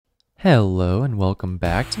Hello and welcome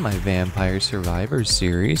back to my Vampire Survivors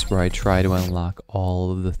series where I try to unlock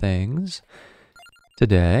all of the things.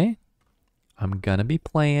 Today, I'm gonna be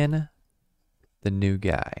playing the new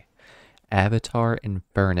guy, Avatar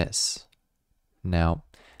Infernus. Now,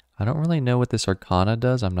 I don't really know what this Arcana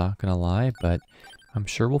does, I'm not gonna lie, but I'm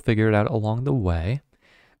sure we'll figure it out along the way.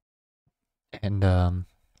 And,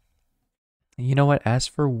 you know what, as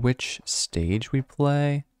for which stage we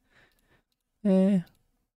play,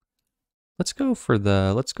 let's go for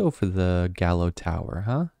the Gallow Tower,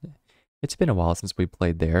 huh? It's been a while since we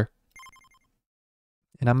played there.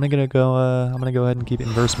 And I'm gonna go ahead and keep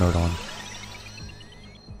inverse mode on.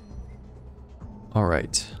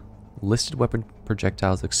 Alright. Listed weapon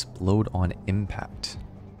projectiles explode on impact.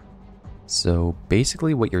 So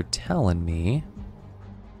basically what you're telling me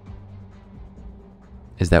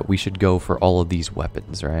is that we should go for all of these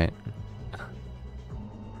weapons, right?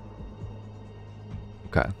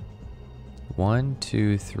 Okay. 1,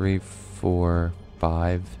 2, 3, 4,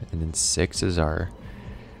 5, and then 6 is our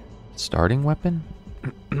starting weapon?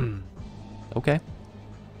 Okay.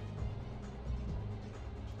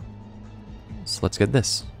 So let's get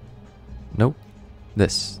this. Nope.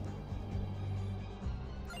 This.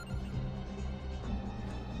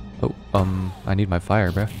 Oh, I need my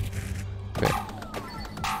fire, bro. Okay.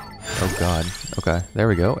 Oh god. Okay, there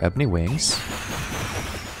we go. Ebony wings.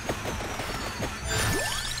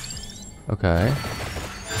 Okay.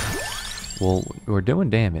 Well, we're doing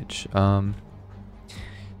damage.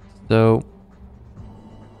 So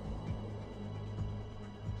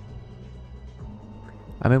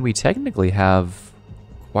I mean, we technically have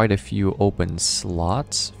quite a few open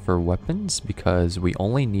slots for weapons because we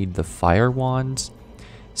only need the fire wands,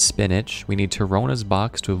 spinach, we need Tirona's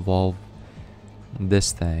box to evolve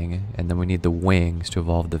this thing, and then we need the wings to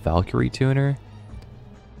evolve the Valkyrie tuner.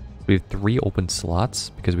 We have 3 open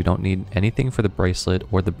slots because we don't need anything for the bracelet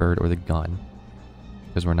or the bird or the gun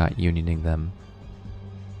because we're not unioning them.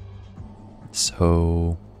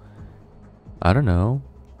 So, I don't know.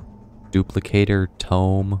 Duplicator,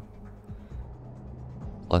 tome,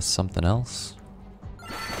 plus something else.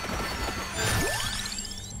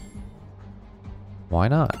 Why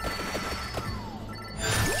not?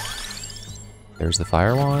 There's the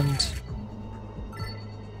fire wand.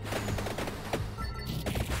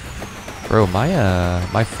 Bro,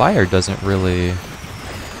 my fire doesn't really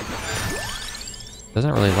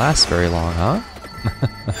last very long, huh?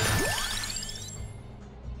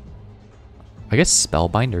 I guess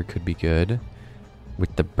Spellbinder could be good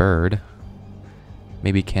with the bird.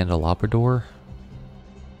 Maybe Candelabrador.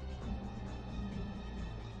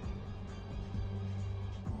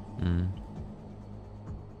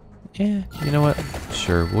 Yeah, you know what?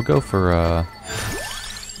 Sure, we'll go for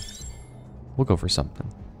something.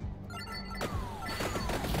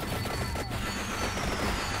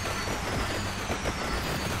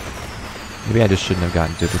 Maybe I just shouldn't have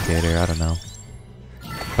gotten Duplicator, I don't know.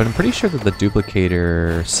 But I'm pretty sure that the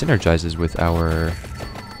Duplicator synergizes with our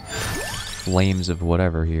flames of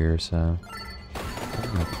whatever here, so...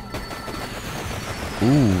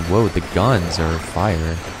 Ooh, whoa, the guns are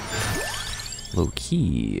fire. Low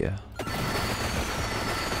key.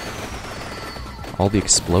 All the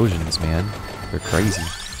explosions, man. They're crazy.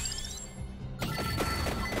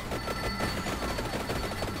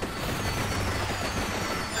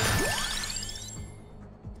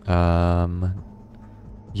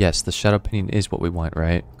 Yes, the Shadow Pinion is what we want,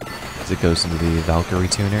 right? Because it goes into the Valkyrie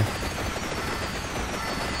tuner.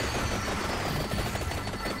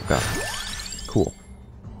 Okay. Cool.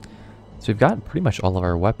 So we've got pretty much all of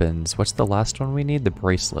our weapons. What's the last one we need? The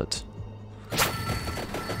bracelet.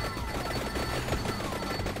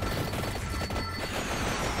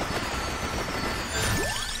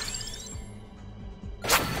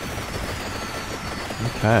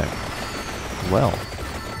 Okay. Well.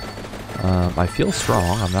 I feel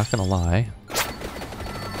strong, I'm not gonna lie.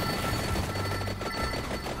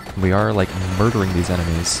 We are, like, murdering these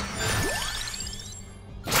enemies.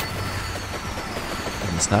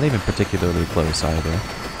 And it's not even particularly close either.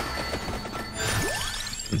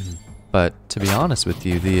 But, to be honest with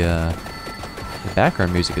you, the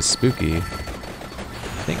background music is spooky.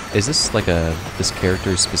 I think, is this, like, this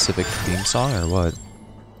character's specific theme song, or what?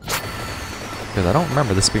 Because I don't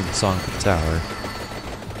remember this being the song for the tower.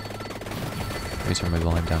 Let me turn my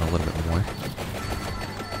volume down a little bit more.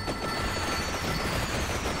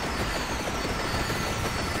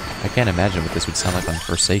 I can't imagine what this would sound like on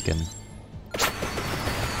Forsaken.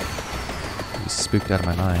 I'd be spooked out of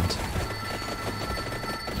my mind.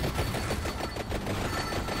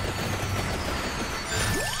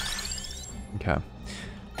 Okay.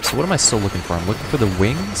 so what am I still looking for? I'm looking for the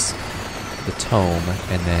wings, the tome,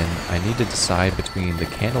 and then I need to decide between the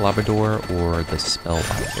candelabra door or the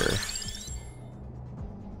spellbinder.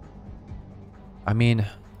 I mean,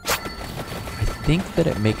 I think that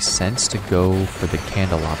it makes sense to go for the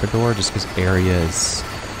candelabra door just because area is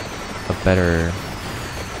a better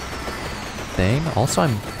thing. Also,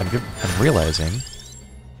 I'm realizing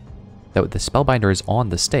that the spellbinder is on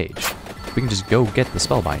the stage. We can just go get the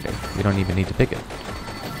spellbinder. We don't even need to pick it.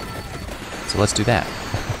 So let's do that.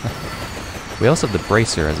 We also have the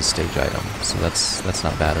bracer as a stage item, so that's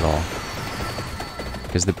not bad at all.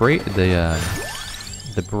 Because the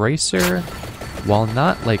bracer, while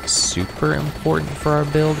not like super important for our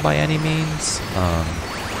build by any means,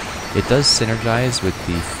 it does synergize with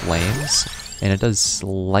the flames, and it does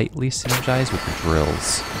slightly synergize with the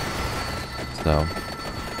drills. So,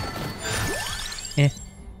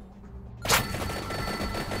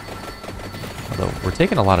 although we're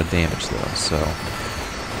taking a lot of damage though, so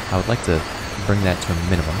I would like to bring that to a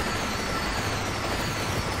minimum.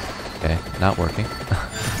 Okay, not working.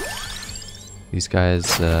 These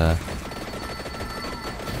guys, they're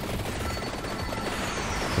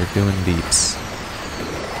doing beeps.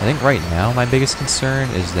 I think right now my biggest concern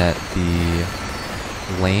is that the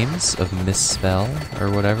flames of Misspell, or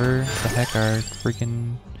whatever the heck our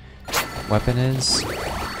freaking weapon is,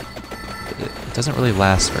 it doesn't really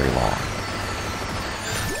last very long.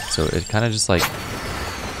 So it kind of just like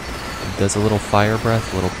does a little fire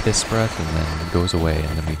breath, a little piss breath, and then goes away,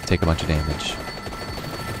 and then we take a bunch of damage.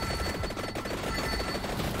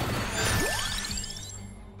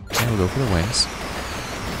 And we'll go for the wings.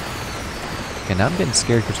 Okay, now I'm getting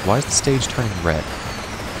scared because why is the stage turning red?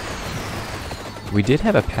 We did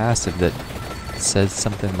have a passive that says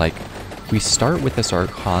something like, we start with this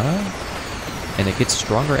Arcana, and it gets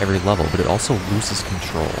stronger every level, but it also loses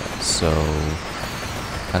control, so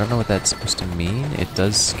I don't know what that's supposed to mean. It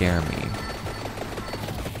does scare me.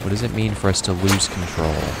 What does it mean for us to lose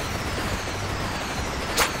control?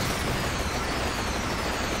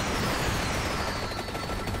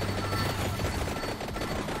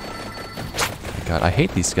 God, I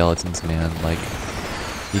hate these skeletons, man. Like,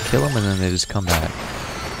 you kill them and then they just come back.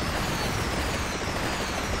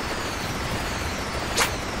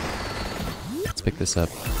 Let's pick this up.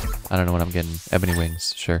 I don't know what I'm getting. Ebony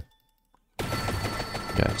wings, sure.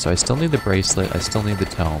 Okay, so I still need the bracelet, I still need the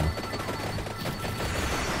tome.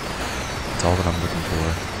 That's all that I'm looking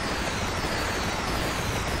for.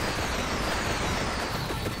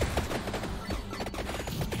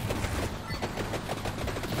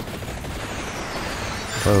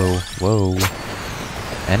 Whoa, whoa.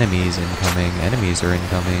 Enemies incoming, enemies are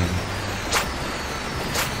incoming.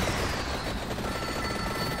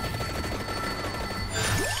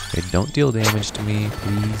 Okay, don't deal damage to me,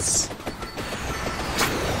 please.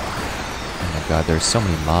 God, there's so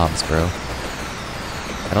many mobs, bro.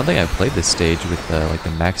 I don't think I've played this stage with like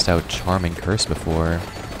the maxed out Charm and Curse before,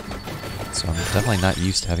 so I'm definitely not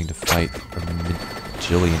used to having to fight a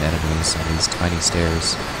bajillion enemies on these tiny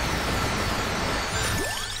stairs.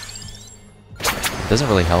 It doesn't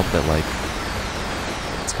really help that like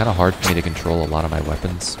it's kind of hard for me to control a lot of my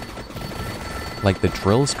weapons. Like the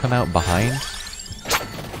drills come out behind,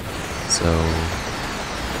 so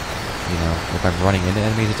you know, if I'm running into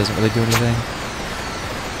enemies, it doesn't really do anything.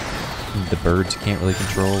 The birds can't really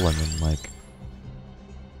control, and then, like,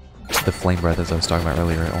 the flame breath, as I was talking about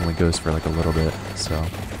earlier, it only goes for, like, a little bit, so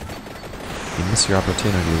if you miss your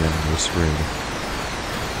opportunity, then you're screwed.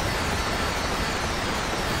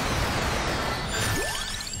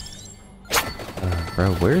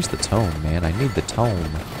 Bro, where's the tome, man? I need the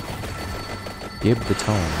tome. Give the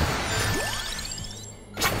tome.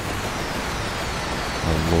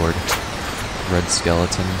 Oh, Lord. Red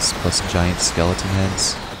skeletons plus giant skeleton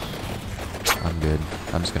heads. I'm good.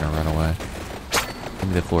 I'm just gonna run away. Give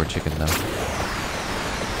me the floor chicken, though.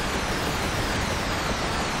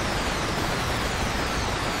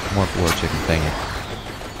 More floor chicken, dang it.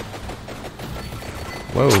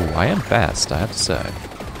 Whoa, I am fast, I have to say.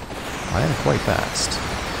 I am quite fast.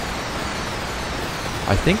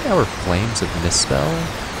 I think our Flames of Misspell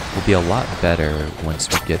will be a lot better once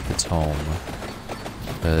we get the tome,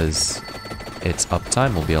 because its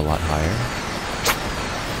uptime will be a lot higher.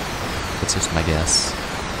 That's just my guess.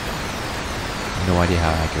 No idea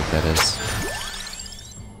how accurate that is.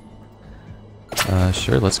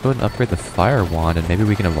 Sure, let's go ahead and upgrade the Fire Wand, and maybe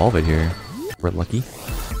we can evolve it here. We're lucky.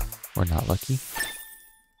 We're not lucky.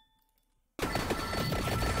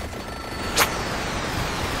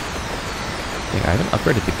 I haven't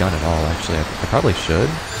upgraded the gun at all, actually. I probably should,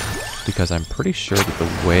 because I'm pretty sure that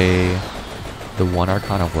the way the one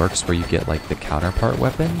Arcana works where you get like the counterpart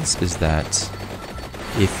weapons is that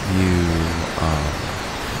if you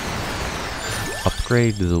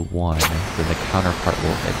upgrade the one, then the counterpart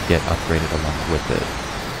will get upgraded along with it.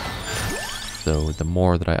 So the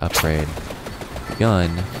more that I upgrade the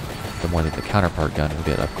gun, the more that the counterpart gun will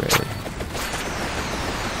get upgraded.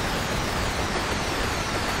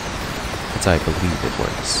 That's how I believe it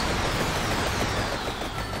works.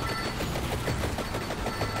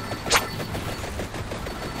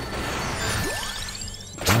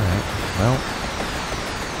 Alright, well,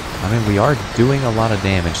 I mean, we are doing a lot of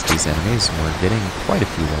damage to these enemies, and we're getting quite a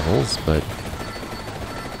few levels, but,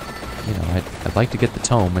 you know, I'd like to get the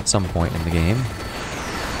tome at some point in the game.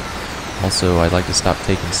 Also, I'd like to stop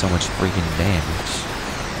taking so much freaking damage.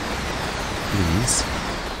 Please.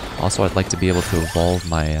 Also, I'd like to be able to evolve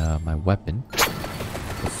my my weapon,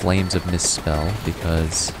 the Flames of Misspell,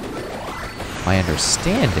 because my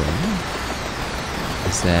understanding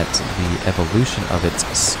is that the evolution of it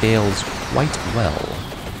scales quite well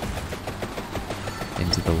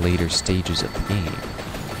into the later stages of the game.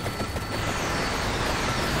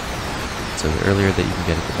 So the earlier that you can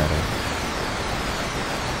get it, the better.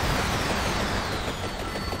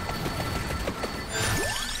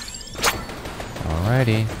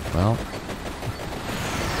 Alrighty, well,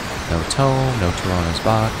 no tome, no Toronto's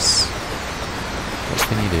box. What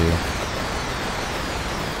can you do?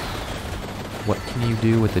 What can you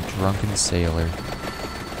do with a drunken sailor?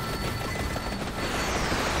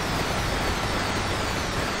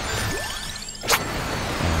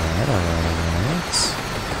 Alright.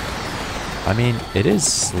 I mean, it is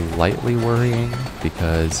slightly worrying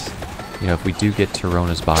because, you know, if we do get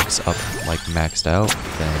Toronto's box up, like, maxed out,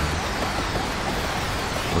 then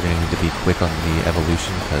we're going to need to be quick on the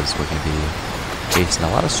evolution because we're going to be facing a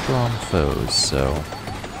lot of strong foes, so,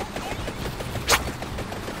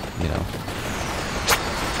 you know.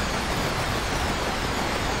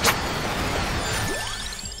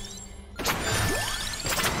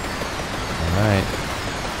 Alright.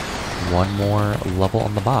 One more level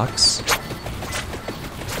on the box.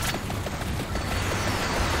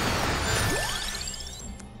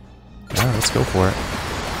 Alright, let's go for it.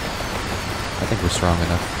 I think we're strong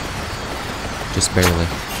enough. Just barely.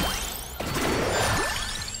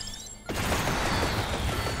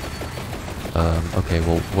 Okay,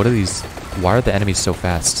 well, what are these? Why are the enemies so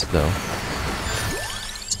fast, though?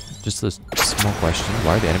 Just a small question.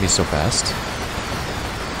 Why are the enemies so fast?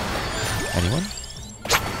 Anyone?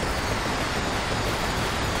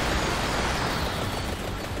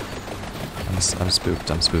 I'm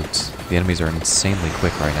spooked. I'm spooked. The enemies are insanely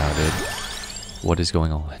quick right now, dude. What is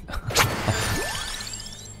going on?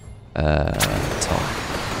 Talk.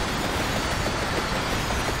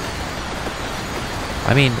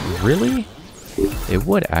 I mean, really? It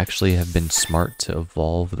would actually have been smart to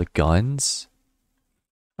evolve the guns.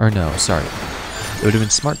 Or no, sorry. It would have been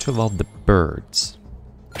smart to evolve the birds.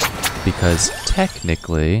 Because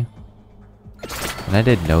technically, and I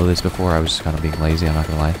did know this before, I was just kind of being lazy, I'm not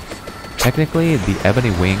gonna lie. Technically, the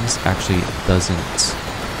Ebony Wings actually doesn't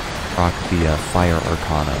proc the Fire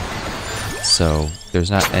Arcana. So, there's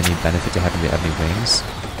not any benefit to having the Ebony Wings.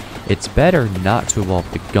 It's better not to evolve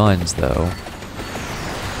the guns, though,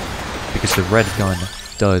 because the red gun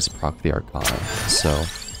does proc the Arcana. So,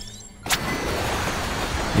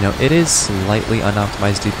 you know, it is slightly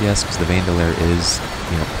unoptimized DPS because the Vandalier is,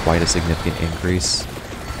 you know, quite a significant increase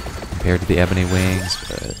compared to the Ebony Wings,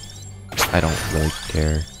 but I don't really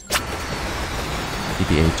care.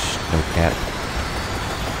 DPH, no cap.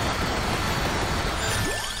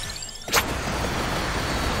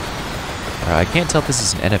 I can't tell if this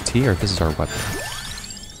is an NFT or if this is our weapon.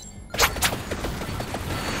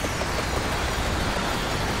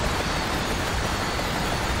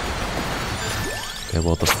 Okay,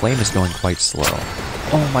 well, the flame is going quite slow.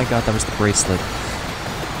 Oh my god, that was the bracelet.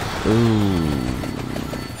 Ooh.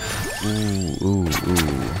 Ooh, ooh,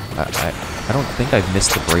 ooh. I don't think I've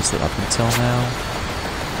missed the bracelet up until now.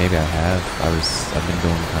 Maybe I have. I've been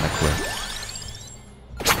going kind of quick.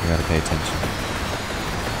 I gotta pay attention.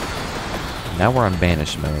 Now we're on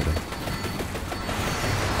banish mode.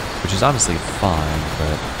 Which is honestly fine,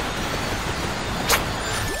 but...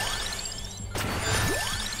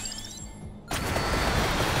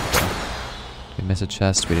 Did we miss a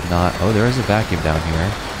chest? We did not. Oh, there is a vacuum down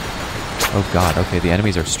here. Oh god, okay, the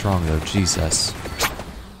enemies are strong though, Jesus.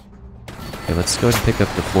 Okay, let's go ahead and pick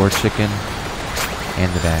up the floor chicken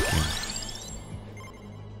and the vacuum.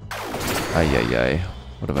 Ay, ay, ay.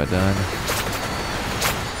 What have I done?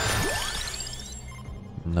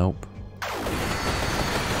 Nope.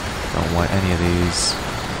 Don't want any of these.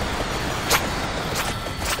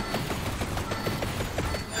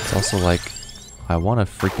 It's also like, I want to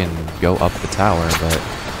freaking go up the tower, but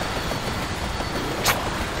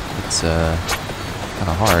it's kind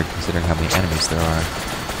of hard considering how many enemies there are.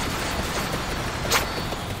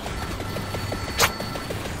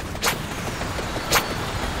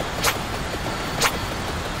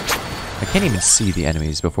 I can't even see the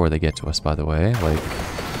enemies before they get to us, by the way. Like,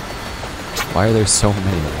 why are there so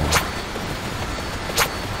many of them?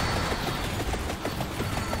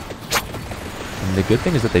 And the good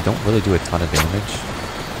thing is that they don't really do a ton of damage.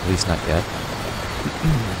 At least not yet.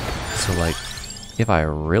 So, like, if I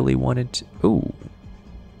really wanted to... Ooh.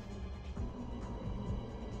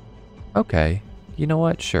 Okay. You know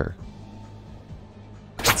what? Sure.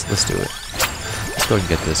 Let's do it. Let's go ahead and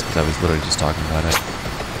get this, because I was literally just talking about it.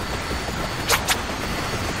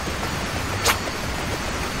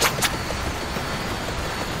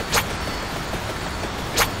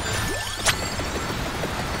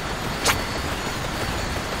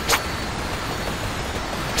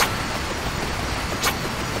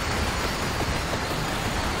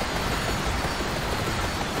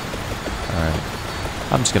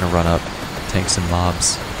 I'm just gonna run up, tank some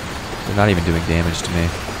mobs. They're not even doing damage to me.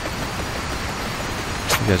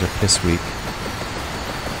 You guys are piss weak.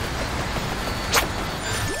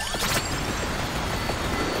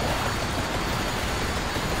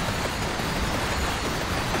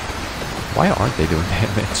 Why aren't they doing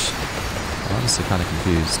damage? I'm honestly kind of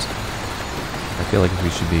confused. I feel like we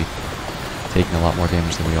should be taking a lot more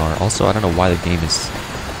damage than we are. Also, I don't know why the game is...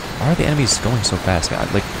 Why are the enemies going so fast?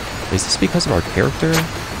 Like, is this because of our character?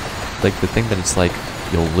 Like, the thing that it's like,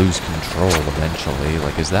 you'll lose control eventually.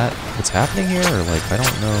 Like, is that what's happening here? Or, like, I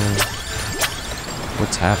don't know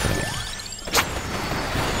what's happening.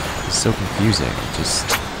 It's so confusing. Just...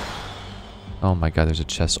 Oh my god, there's a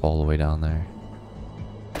chest all the way down there.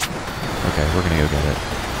 Okay, we're gonna go get it.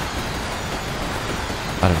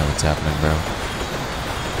 I don't know what's happening, bro.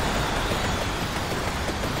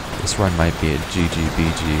 This run might be a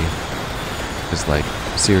GGBG. Because, like,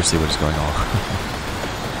 seriously, what is going on?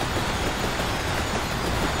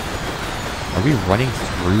 Are we running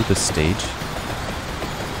through the stage?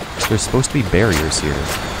 There's supposed to be barriers here.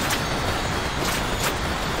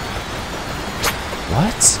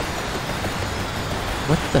 What?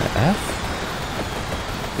 What the F?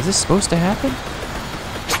 Is this supposed to happen?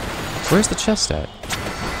 Where's the chest at?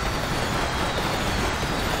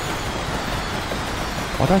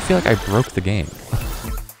 Why do I feel like I broke the game?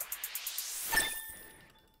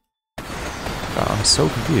 I'm so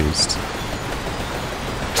confused.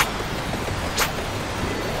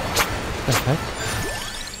 What the heck?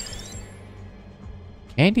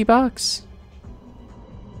 Candy box?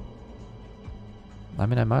 I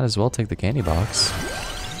mean, I might as well take the candy box.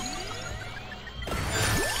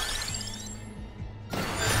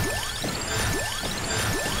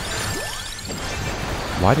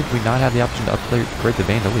 Why did we not have the option to upgrade the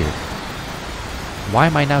bandolier? Why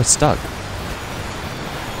am I now stuck?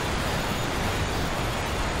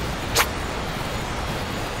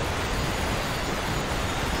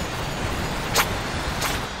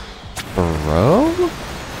 Bro?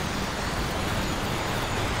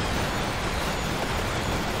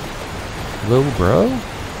 Little bro?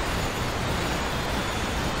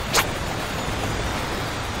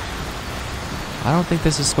 I don't think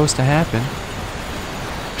this is supposed to happen.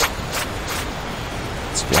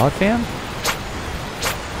 Squad fam?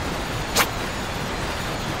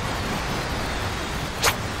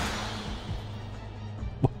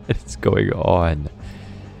 What is going on?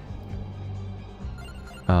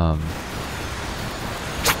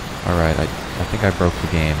 Alright, I think I broke the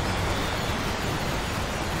game.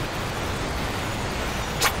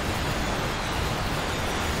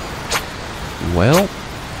 Well...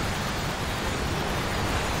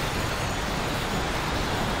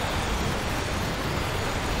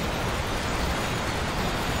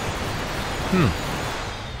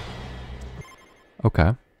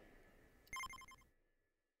 Okay.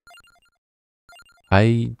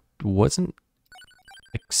 I wasn't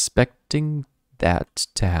expecting that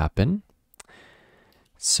to happen.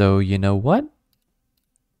 So, you know what?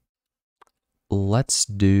 Let's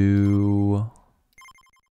do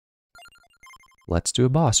a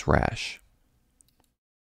boss rash.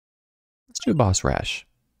 Let's do a boss rash.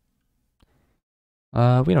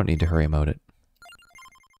 We don't need to hurry mode it.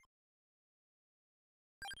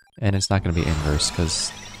 And it's not going to be inverse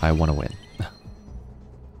because I want to win.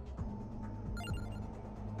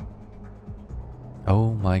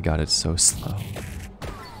 Oh my god, it's so slow.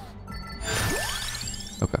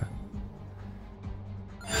 Okay.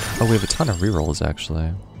 Oh, we have a ton of rerolls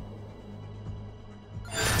actually.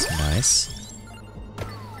 That's nice.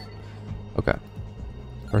 Okay.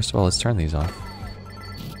 first of all, let's turn these off.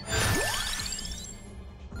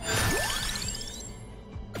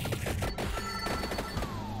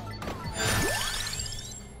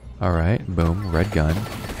 Alright, boom, red gun,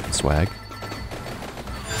 swag.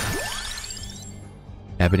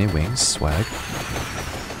 Ebony wings, swag.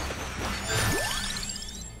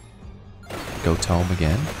 Go tome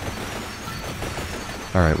again.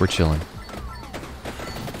 Alright, we're chilling.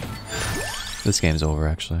 This game's over,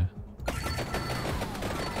 actually.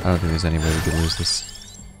 I don't think there's any way we could lose this.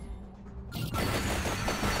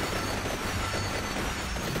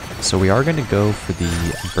 So we are going to go for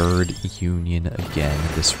the bird union again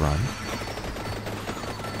this run.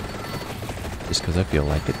 Just because I feel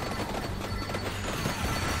like it.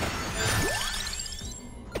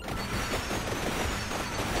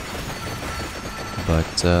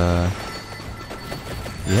 But,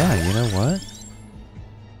 yeah, you know what?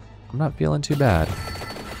 I'm not feeling too bad.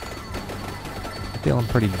 I'm feeling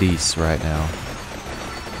pretty decent right now.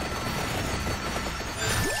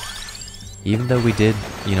 Even though we did,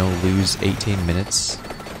 you know, lose 18 minutes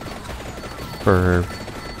for...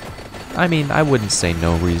 I mean, I wouldn't say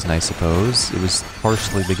no reason, I suppose. It was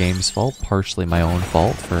partially the game's fault, partially my own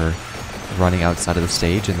fault for running outside of the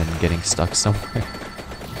stage and then getting stuck somewhere.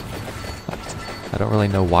 I don't really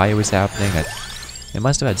know why it was happening. It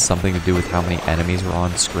must have had something to do with how many enemies were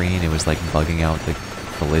on screen. It was like bugging out the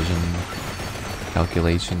collision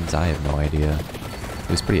calculations. I have no idea. It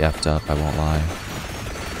was pretty effed up, I won't lie.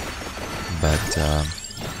 But,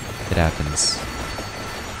 it happens.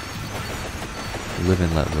 Live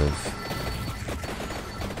and let live.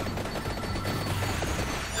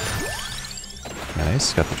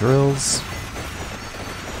 Nice, got the drills.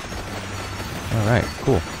 Alright,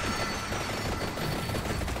 cool.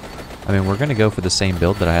 I mean, we're gonna go for the same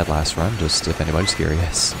build that I had last run, just if anybody's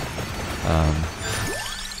curious. I'm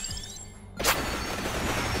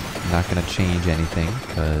not gonna change anything,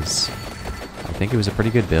 because I think it was a pretty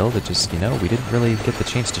good build. It just, you know, we didn't really get the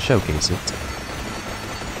chance to showcase it.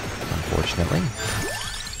 Unfortunately.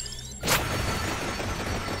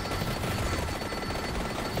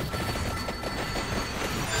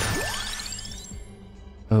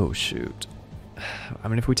 Oh, shoot. I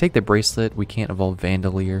mean, if we take the bracelet, we can't evolve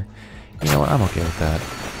Vandalier. You know what, I'm okay with that.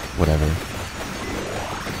 Whatever.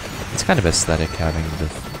 It's kind of aesthetic having the...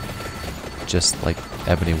 just, like,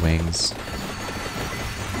 ebony wings.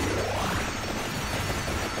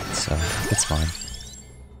 So, it's fine.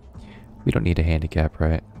 We don't need a handicap,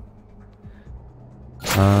 right?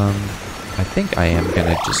 I think I am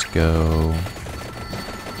gonna just go...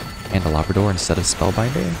 Candelabrador instead of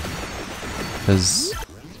Spellbinder. Because...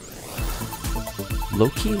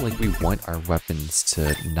 low-key, like, we want our weapons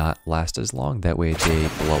to not last as long, that way they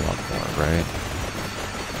blow up more, right?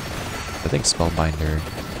 I think Spellbinder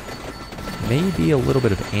may be a little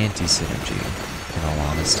bit of anti-synergy, in all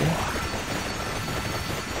honesty.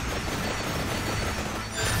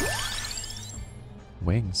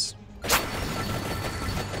 Wings.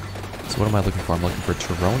 So what am I looking for? I'm looking for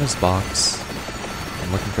Tarona's box,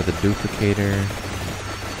 I'm looking for the duplicator,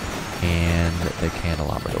 and the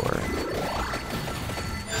Candelabrador.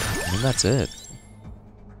 And that's it.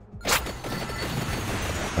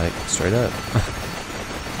 Like, straight up.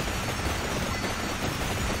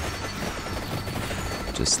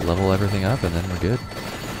 Just level everything up and then we're good.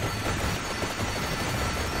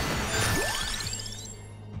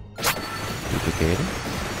 Duplicating.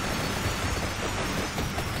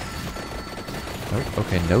 Oh,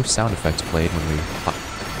 okay, no sound effects played when we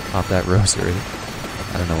pop that rosary.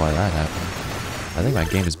 I don't know why that happened. I think my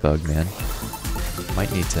game is bugged, man.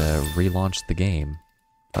 Might need to relaunch the game.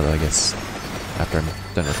 Although I guess after I'm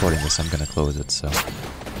done recording this, I'm gonna close it, so...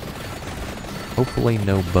 hopefully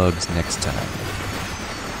no bugs next time.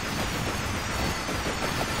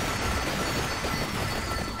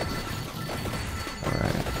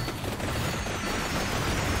 Alright.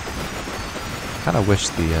 Kinda wish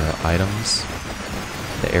the items,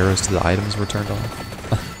 the arrows to the items were turned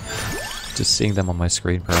off. Just seeing them on my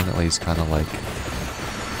screen permanently is kinda like...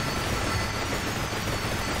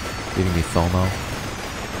 giving me FOMO.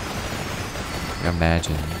 Like,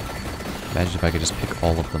 imagine if I could just pick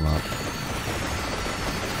all of them up.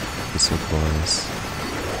 It'd be so glorious.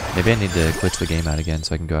 Maybe I need to glitch the game out again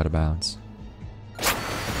so I can go out of bounds.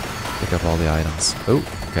 Pick up all the items. Oh,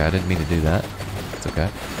 okay, I didn't mean to do that. It's okay.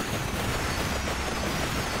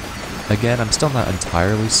 Again, I'm still not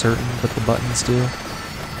entirely certain what the buttons do.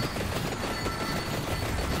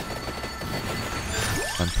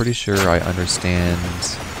 I'm pretty sure I understand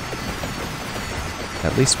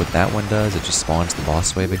at least what that one does. It just spawns the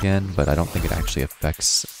boss wave again, but I don't think it actually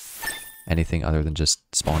affects anything other than just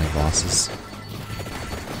spawning bosses.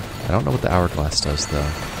 don't know what the hourglass does,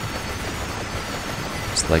 though.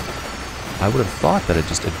 It's like, I would have thought that it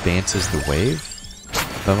just advances the wave,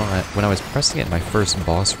 but when I was pressing it in my first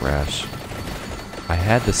boss rush, I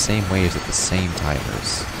had the same waves at the same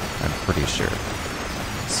timers, I'm pretty sure.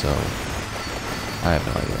 So, I have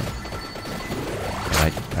no idea.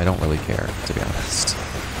 And I don't really care, to be honest.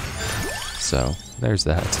 So, there's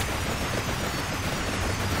that.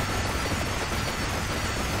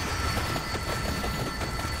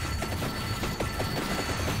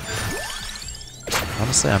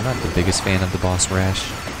 Honestly, I'm not the biggest fan of the boss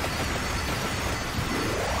rash.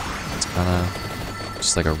 It's kinda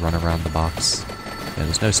just like a run around the box. Yeah,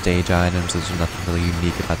 there's no stage items, there's nothing really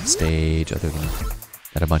unique about the stage other than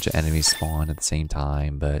that a bunch of enemies spawn at the same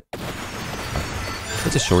time, but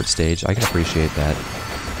it's a short stage, I can appreciate that.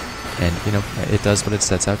 And, you know, it does what it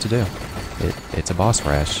sets out to do. It's a boss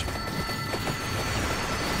rash.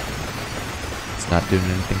 It's not doing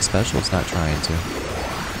anything special, it's not trying to.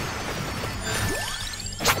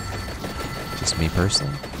 Just me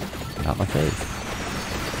personally, not my fave.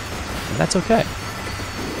 And that's okay.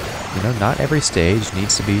 You know, not every stage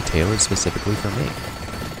needs to be tailored specifically for me.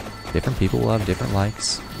 Different people will have different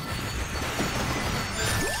likes.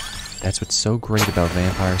 That's what's so great about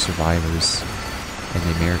Vampire Survivors and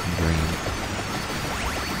the American Dream.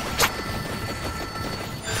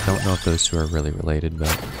 Don't know if those two are really related, but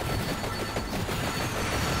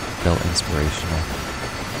felt inspirational.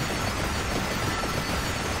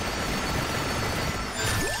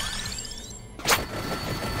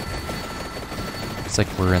 It's like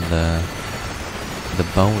we're in the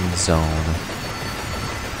bone zone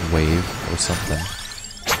wave or something.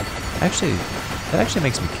 Actually, that actually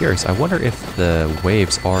makes me curious. I wonder if the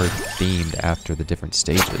waves are themed after the different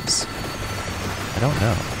stages. I don't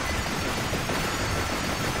know.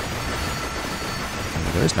 I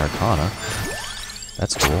mean, there's an Arcana.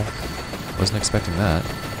 That's cool. Wasn't expecting that.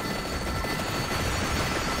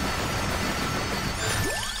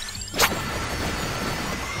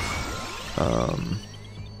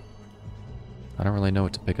 I don't really know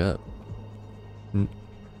what to pick up.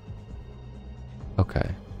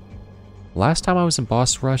 Okay. Last time I was in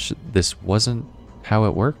Boss Rush, this wasn't how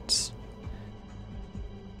it worked.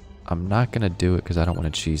 I'm not gonna do it because I don't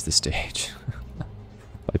want to cheese the stage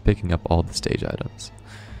by picking up all the stage items.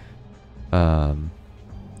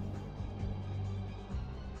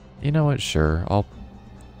 You know what? Sure, I'll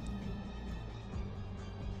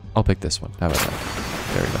pick this one. How about that?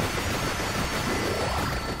 There we go.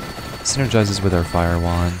 Synergizes with our fire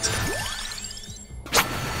wand.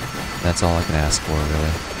 That's all I can ask for,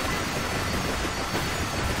 really.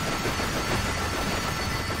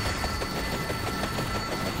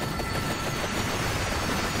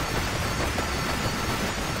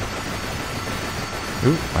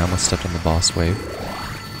 Ooh, I almost stepped on the boss wave.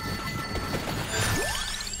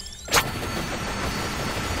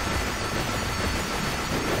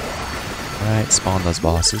 Alright, spawn those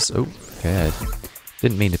bosses. Oh, okay. I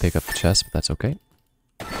didn't mean to pick up the chest, but that's okay.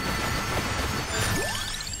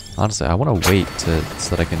 Honestly, I want to wait so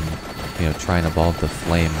that I can, you know, try and evolve the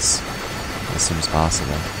flames as soon as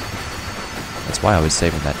possible. That's why I was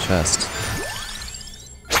saving that chest.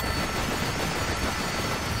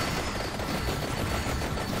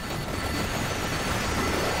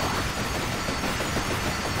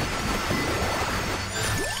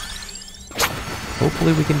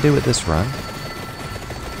 Hopefully we can do it this run,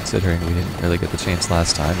 considering we didn't really get the chance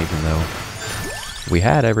last time, even though we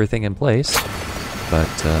had everything in place.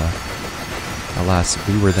 But, alas,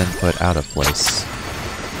 we were then put out of place.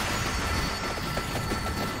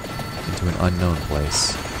 Into an unknown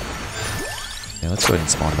place. Yeah, let's go ahead and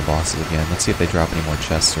spawn the bosses again. Let's see if they drop any more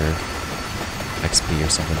chests or XP or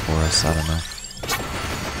something for us. I don't know.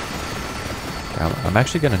 I'm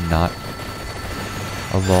actually gonna not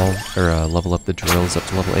evolve, or level up the drills up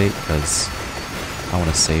to level 8, because I want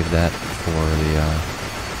to save that for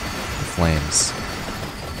the flames.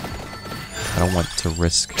 I don't want to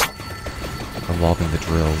risk evolving the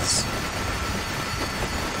drills.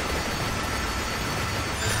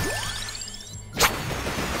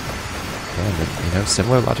 And, you know,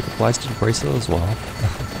 similar logic applies to the bracelet as well.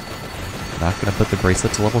 Not gonna put the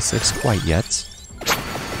bracelet to level 6 quite yet.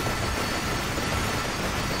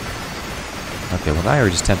 Okay, well now you're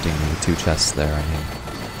just tempting me with 2 chests there, I mean.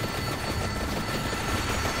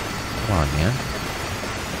 Come on, man.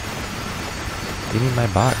 Give me my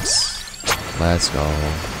box. Let's go.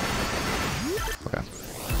 Okay.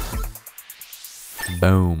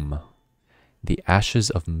 Boom. The Ashes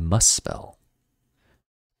of Muspel.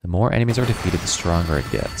 The more enemies are defeated, the stronger it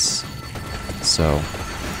gets. So,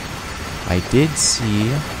 I did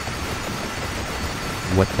see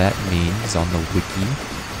what that means on the wiki,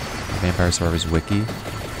 Vampire Survivors wiki.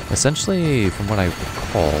 Essentially, from what I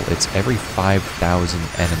recall, it's every 5,000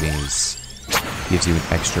 enemies gives you an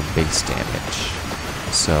extra base damage.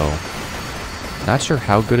 So, not sure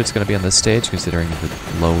how good it's going to be on this stage, considering the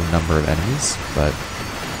low number of enemies, but,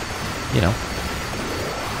 you know,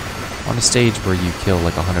 on a stage where you kill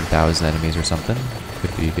like 100,000 enemies or something,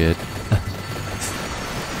 could be good.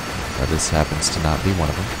 But this happens to not be one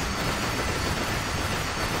of them.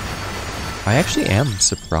 I actually am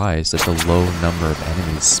surprised at the low number of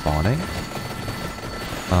enemies spawning.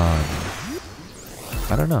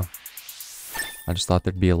 I don't know. I just thought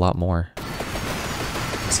there'd be a lot more.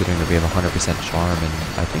 Considering that we have 100% charm, and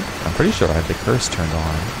I'm pretty sure I have the curse turned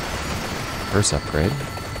on. Curse upgrade.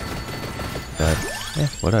 But, yeah,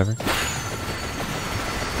 whatever.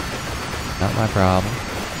 Not my problem.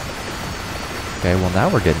 Okay, well now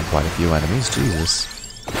we're getting quite a few enemies, Jesus.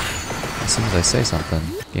 As soon as I say something,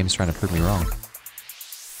 the game's trying to prove me wrong.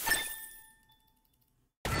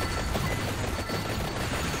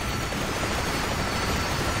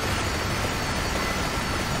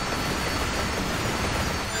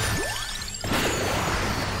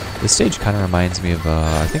 This stage kind of reminds me of,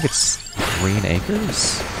 I think it's Green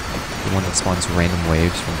Acres? The one that spawns random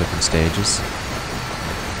waves from different stages.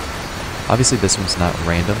 Obviously this one's not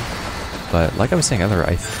random, but like I was saying earlier,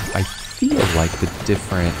 I feel like the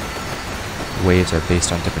different waves are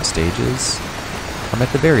based on different stages.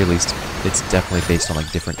 At the very least, it's definitely based on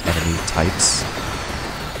like different enemy types.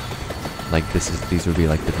 Like these would be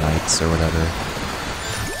like the knights or whatever.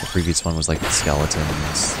 The previous one was like the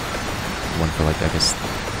skeletons. One for like, I guess,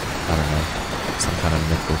 I don't know, some kind of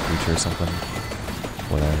mythical creature or something.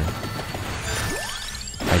 Whatever.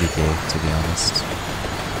 IDK, to be honest.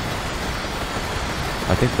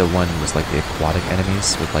 I think the one was like the aquatic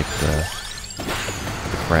enemies with like the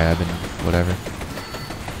crab and whatever.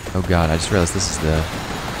 Oh god, I just realized this is the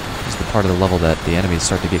part of the level that the enemies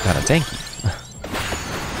start to get kind of tanky.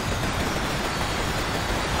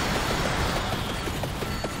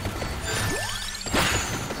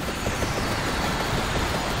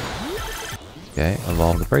 Okay,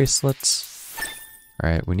 evolve the bracelets.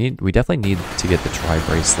 Alright, we definitely need to get the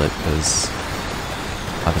tri-bracelet, because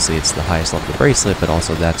obviously it's the highest level of the bracelet, but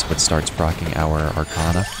also that's what starts proccing our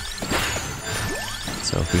Arcana.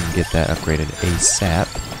 So if we can get that upgraded ASAP.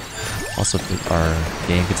 Also, if our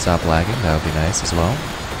game could stop lagging, that would be nice as well.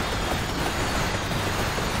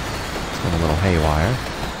 It's going a little haywire.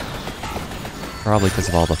 Probably because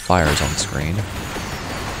of all the fires on screen.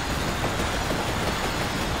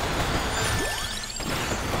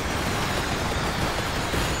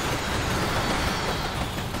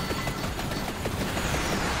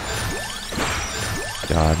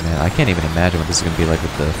 God, man, I can't even imagine what this is going to be like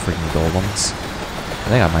with the freaking golems. I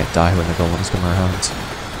think I might die when the golems come around.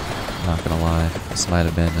 I'm not gonna lie. This might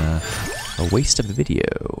have been a waste of the video.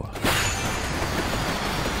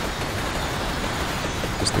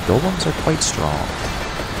 Because the golems are quite strong.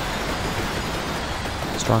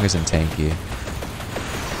 Strong as in tanky.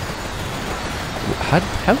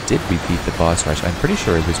 How did we beat the boss rush? I'm pretty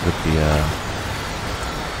sure it was with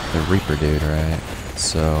the Reaper dude, right?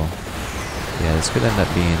 So, yeah, this could end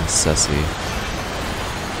up being sussy.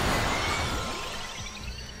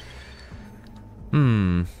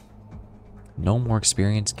 No more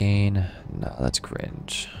experience gain. No, that's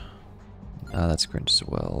cringe. No, that's cringe as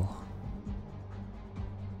well.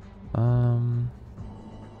 I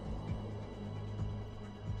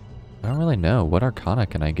don't really know. What Arcana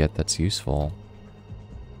can I get that's useful?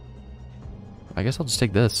 I guess I'll just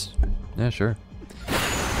take this. Yeah, sure.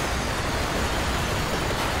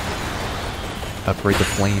 Upgrade the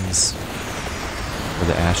flames. Or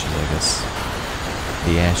the ashes, I guess.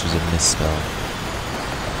 The ashes of Misspell.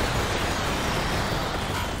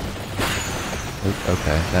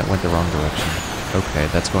 Okay, that went the wrong direction. Okay,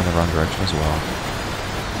 that's going the wrong direction as well.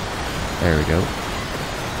 There we go.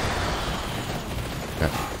 Okay.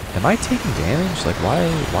 Am I taking damage? Like, why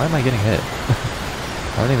am I getting hit?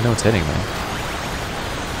 I don't even know what's hitting me.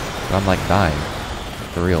 But I'm like dying.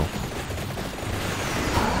 For real.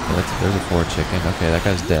 Okay, there's a forward chicken. Okay, that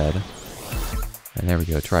guy's dead. And there we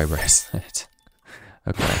go, tri-bracelet.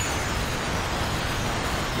 Okay.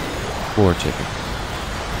 Forward chicken.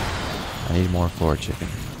 I need more floor chicken.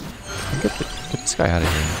 Get this guy out of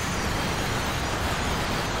here.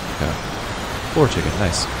 Okay. Floor chicken,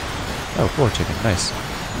 nice. Oh, floor chicken, nice.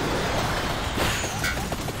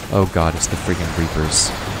 Oh god, it's the freaking Reapers.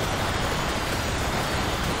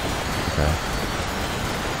 Okay.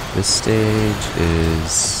 This stage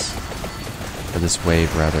is... or this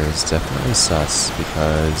wave, rather, is definitely sus,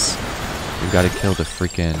 because we've got to kill the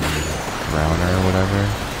freaking Drowner or whatever.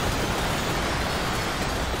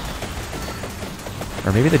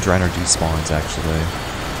 Or maybe the Drowner despawns, actually.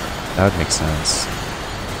 That would make sense.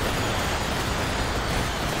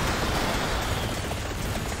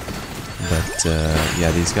 But,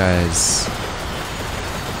 yeah, these guys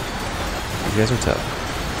are tough.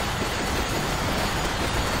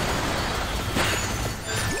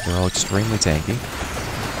 They're all extremely tanky.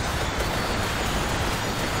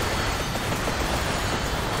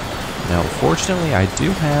 Now, fortunately, I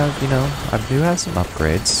do have, you know, I do have some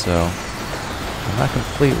upgrades, so I'm not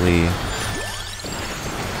completely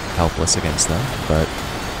helpless against them, but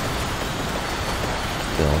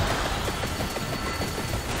still.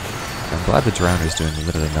 I'm glad the Drowner's doing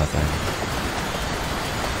literally nothing.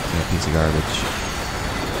 Being a piece of garbage.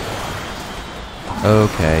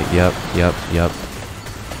 Okay, yep.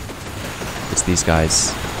 It's these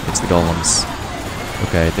guys. It's the golems.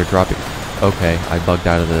 Okay, they're dropping. Okay, I bugged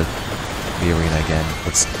out of the arena again.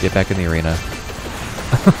 Let's get back in the arena.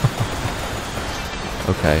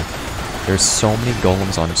 Okay. There's so many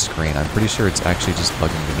golems on screen. I'm pretty sure it's actually just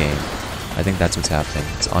bugging the game. I think that's what's happening.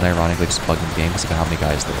 It's unironically just bugging the game because of how many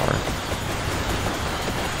guys there are.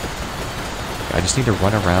 I just need to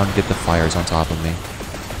run around and get the fires on top of me.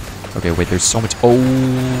 Okay, wait, there's so much. Oh!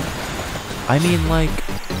 I mean, like,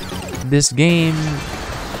 this game.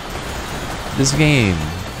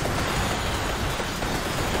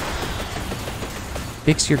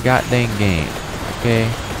 Fix your goddamn game, okay?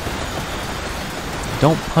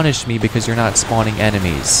 Don't punish me because you're not spawning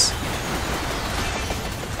enemies.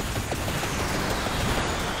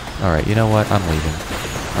 Alright, you know what? I'm leaving.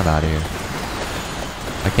 I'm out of here.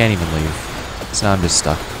 I can't even leave. So now I'm just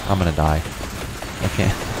stuck. I'm gonna die. I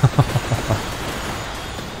can't.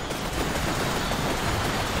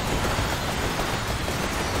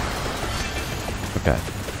 Okay.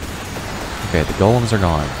 Okay, the golems are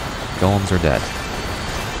gone. Golems are dead.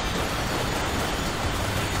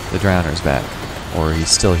 The Drowner's back. Or he's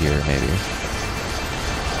still here, maybe.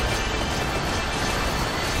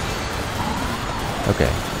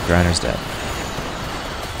 Okay, Drowner's dead.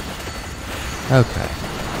 Okay.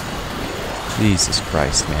 Jesus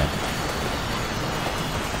Christ, man.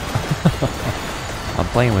 I'm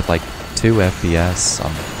playing with like 2 FPS.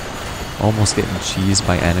 I'm almost getting cheesed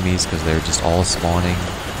by enemies because they're just all spawning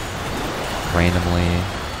randomly.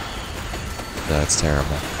 That's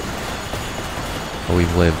terrible. But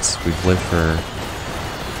we've lived for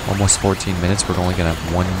almost 14 minutes. We're only gonna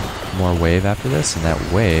have one more wave after this, and that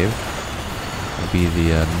wave will be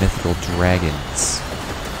the mythical dragons,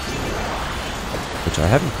 which I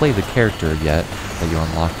haven't played the character yet that you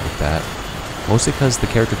unlock with that. Mostly because the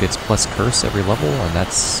character gets plus curse every level, and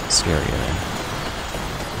that's scarier.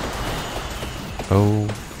 Oh.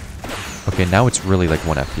 Okay, now it's really like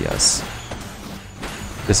 1 FPS.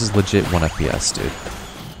 This is legit 1 FPS, dude.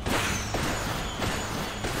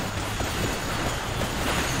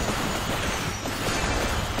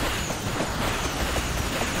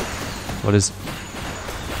 What is...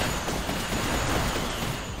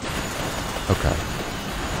 Okay.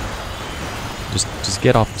 Just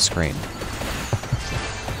get off the screen.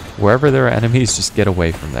 Wherever there are enemies, just get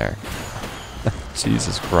away from there.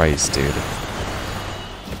 Jesus Christ, dude.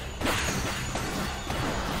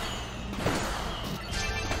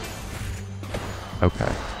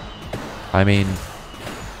 Okay. I mean...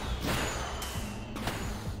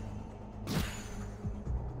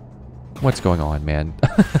 What's going on, man?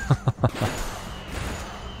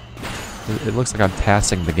 It looks like I'm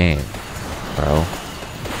passing the game, bro.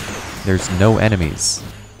 There's no enemies.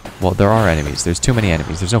 Well, there are enemies. There's too many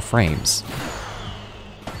enemies. There's no frames.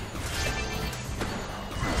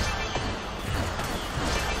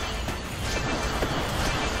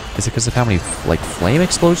 Is it because of how many, like, flame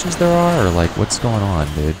explosions there are? Or, like, what's going on,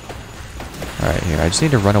 dude? Alright, here. I just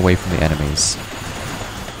need to run away from the enemies.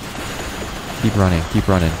 Keep running, keep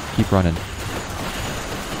running, keep running.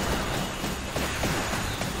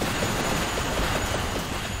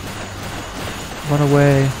 Run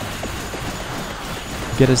away.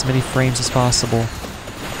 Get as many frames as possible.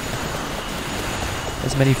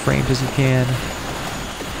 As many frames as you can.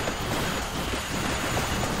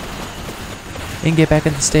 And get back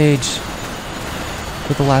in the stage.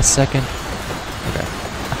 For the last second. Okay.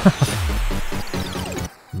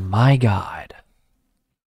 My God.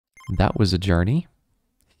 That was a journey.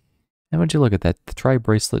 And would you look at that? The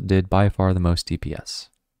Tri-Bracelet did by far the most DPS.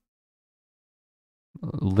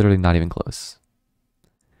 Literally not even close.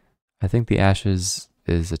 I think the Ashes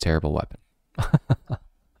is a terrible weapon.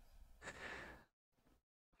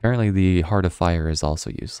 Apparently the Heart of Fire is also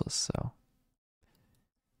useless, so...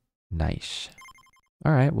 Nice.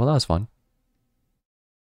 Alright, well that was fun.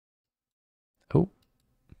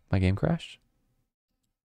 My game crashed?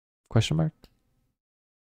 Question mark?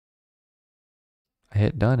 I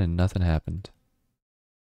hit done and nothing happened.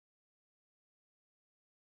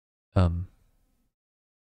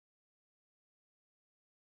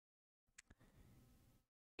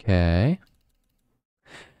 Okay.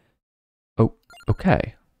 Oh,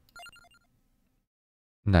 okay.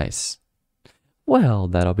 Nice. Well,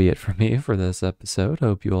 that'll be it for me for this episode.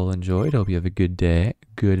 Hope you all enjoyed. Hope you have a good day,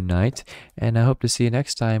 good night, and I hope to see you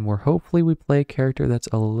next time where hopefully we play a character that's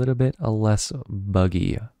a little bit less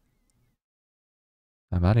buggy.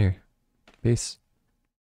 I'm out of here. Peace.